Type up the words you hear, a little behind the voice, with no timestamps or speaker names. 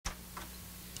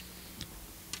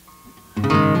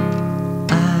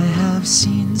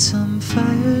seen some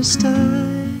fires die,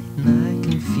 and I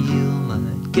can feel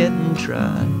mine getting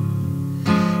dry.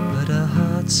 But a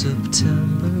hot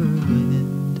September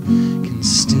wind can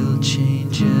still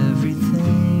change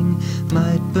everything.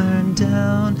 Might burn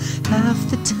down half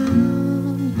the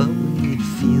town, but we'd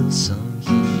feel some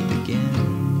heat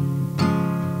again.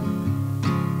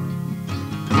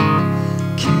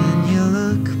 Can you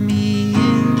look me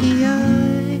in the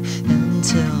eye and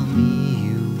tell me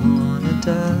you wanna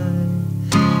die?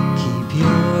 Keep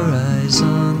your eyes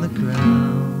on the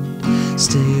ground,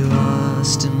 stay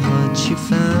lost in what you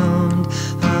found.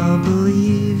 I'll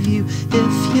believe you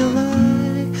if you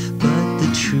lie, but the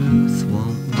truth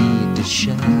won't need to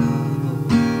shout.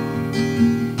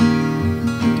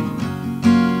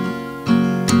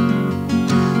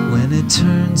 When it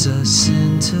turns us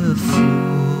into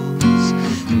fools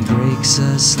and breaks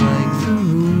us like the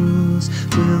rules,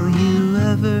 will you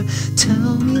ever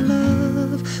tell me,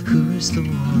 love, who's the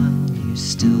one you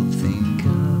still think of?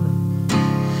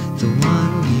 The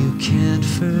one you can't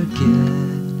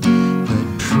forget, but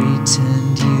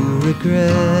pretend you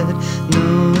regret.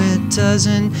 No, it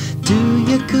doesn't do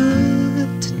you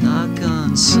good to knock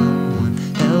on someone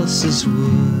else's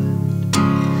wood.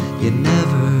 You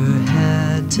never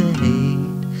had to hate,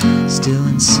 still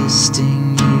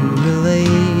insisting you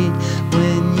relate.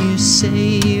 When you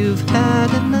say you've had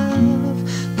enough,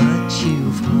 but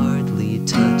you've hardly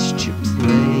touched your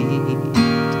plate.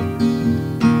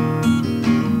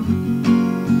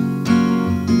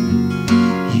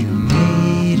 You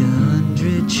made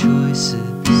 100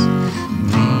 choices,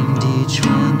 named each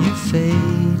one your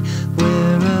fate.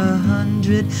 Wear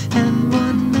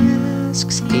 101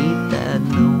 masks, hate that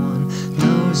no one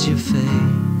knows your face.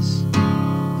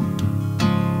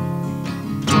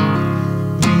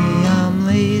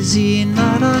 Lazy,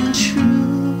 not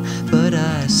untrue, but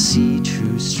I see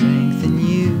true strength in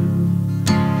you.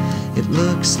 It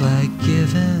looks like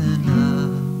giving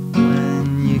up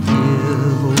when you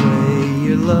give away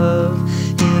your love.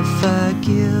 If I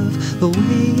give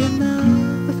away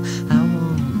enough, I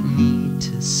won't need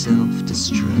to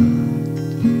self-destruct.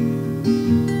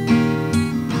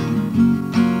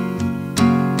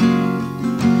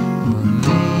 Or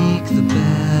make the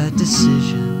bad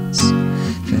decisions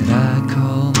that I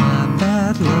call my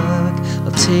bad luck.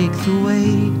 I'll take the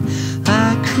weight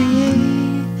I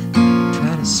create,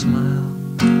 try to smile,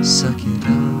 suck it up.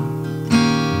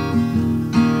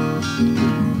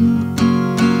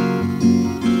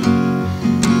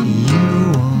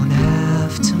 You won't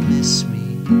have to miss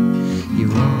me, you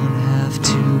won't have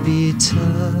to be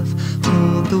tough.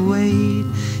 Hold the weight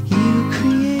you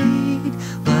create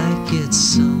like it's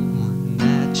someone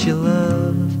that you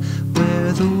love.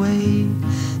 Wear the weight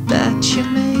that you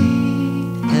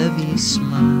made, heavy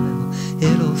smile,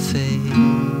 it'll fade.